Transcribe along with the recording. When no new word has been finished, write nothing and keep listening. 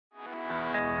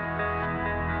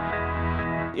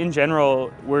In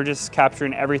general, we're just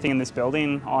capturing everything in this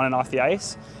building on and off the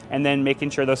ice, and then making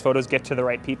sure those photos get to the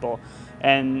right people.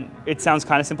 And it sounds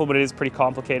kind of simple, but it is pretty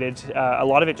complicated. A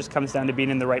lot of it just comes down to being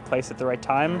in the right place at the right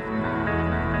time.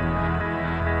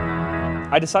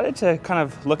 I decided to kind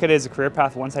of look at it as a career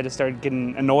path once I just started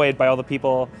getting annoyed by all the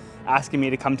people asking me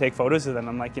to come take photos of them.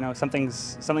 I'm like, you know,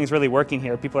 something's really working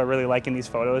here. People are really liking these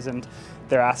photos, and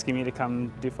they're asking me to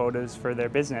come do photos for their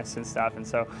business and stuff. And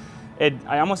so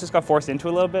I almost just got forced into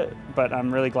it a little bit, but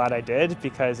I'm really glad I did,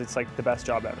 because it's like the best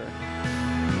job ever.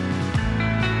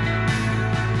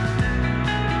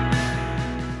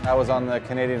 I was on the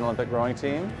Canadian Olympic rowing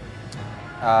team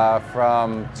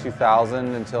from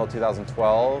 2000 until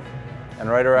 2012. And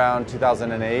right around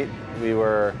 2008, we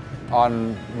were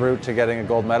en route to getting a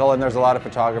gold medal, and there's a lot of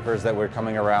photographers that were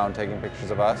coming around taking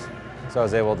pictures of us. So I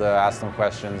was able to ask them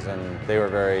questions, and they were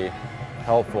very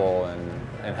helpful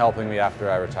in helping me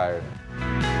after I retired.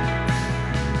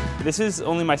 This is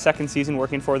only my second season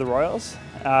working for the Royals.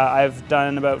 I've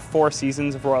done about 4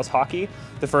 seasons of Royals hockey,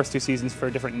 the first 2 seasons for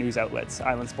different news outlets,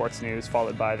 Island Sports News,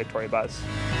 followed by Victoria Buzz.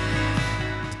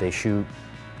 They shoot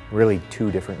really 2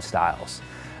 different styles.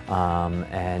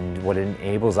 And what it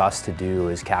enables us to do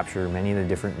is capture many of the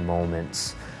different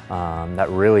moments that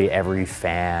really every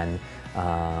fan,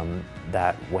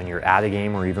 that when you're at a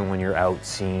game or even when you're out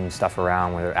seeing stuff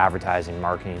around, whether advertising,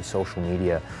 marketing, social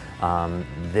media,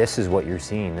 this is what you're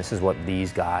seeing. This is what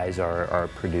these guys are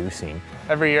producing.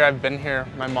 Every year I've been here,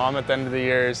 my mom at the end of the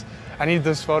year is, I need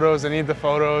those photos, I need the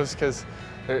photos, because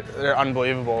they're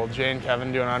unbelievable. Jay and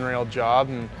Kevin do an unreal job,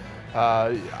 and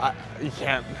you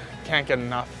can't get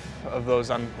enough of those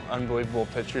unbelievable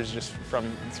pictures just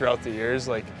from throughout the years.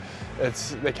 Like,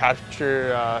 they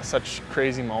capture such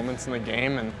crazy moments in the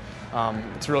game, and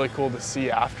it's really cool to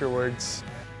see afterwards.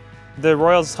 The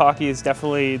Royals hockey is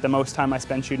definitely the most time I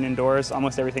spend shooting indoors.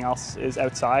 Almost everything else is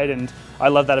outside, and I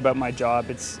love that about my job.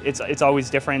 It's always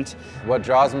different. What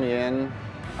draws me in,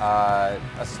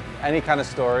 any kind of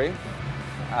story,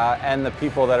 and the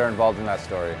people that are involved in that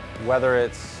story. Whether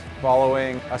it's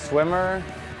following a swimmer,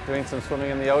 doing some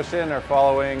swimming in the ocean, or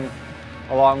following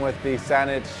along with the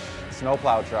Saanich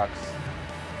snowplow trucks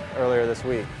earlier this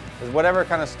week. Whatever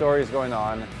kind of story is going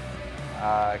on,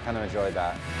 I kind of enjoyed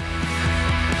that.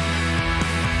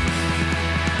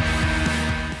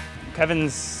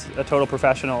 Kevin's a total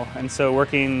professional, and so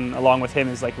working along with him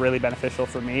is like really beneficial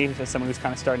for me as someone who's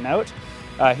kind of starting out.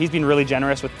 He's been really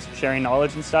generous with sharing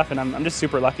knowledge and stuff, and I'm just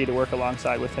super lucky to work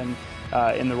alongside with him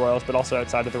in the Royals, but also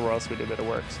outside of the Royals we do a bit of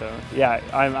work. So yeah,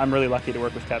 I'm really lucky to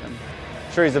work with Kevin.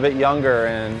 Sure, he's a bit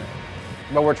younger,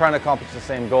 but we're trying to accomplish the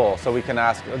same goal. So we can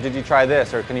ask, oh, did you try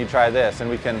this, or can you try this? And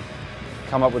we can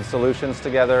come up with solutions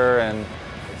together, and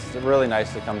it's really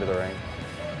nice to come to the rink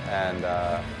and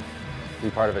be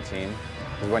part of a team.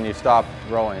 Because when you stop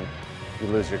rowing, you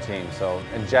lose your team. So,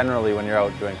 and generally when you're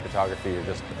out doing photography, you're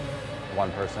just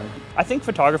one person. I think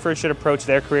photographers should approach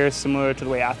their careers similar to the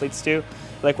way athletes do.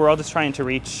 Like, we're all just trying to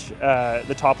reach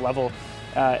the top level,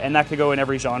 and that could go in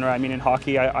every genre. I mean, in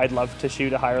hockey, I'd love to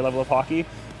shoot a higher level of hockey,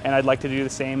 and I'd like to do the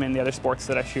same in the other sports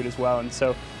that I shoot as well. And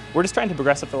so we're just trying to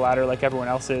progress up the ladder like everyone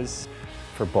else is.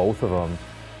 For both of them,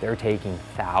 they're taking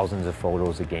thousands of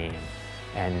photos a game.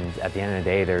 And at the end of the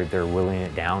day, they're whittling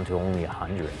it down to only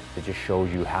 100. It just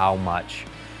shows you how much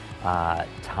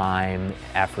time,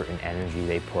 effort, and energy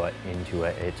they put into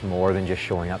it. It's more than just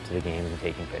showing up to the games and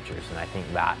taking pictures, and I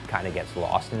think that kind of gets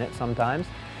lost in it sometimes.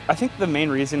 I think the main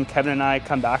reason Kevin and I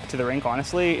come back to the rink,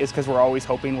 honestly, is because we're always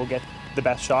hoping we'll get the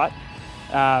best shot.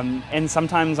 And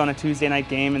sometimes on a Tuesday night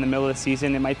game in the middle of the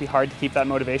season, it might be hard to keep that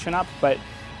motivation up, but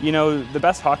you know, the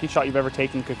best hockey shot you've ever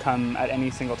taken could come at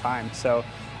any single time. So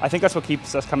I think that's what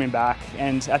keeps us coming back.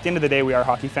 And at the end of the day, we are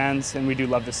hockey fans, and we do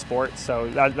love this sport. So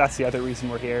that's the other reason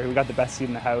we're here. We got the best seat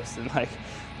in the house, and like,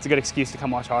 it's a good excuse to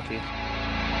come watch hockey.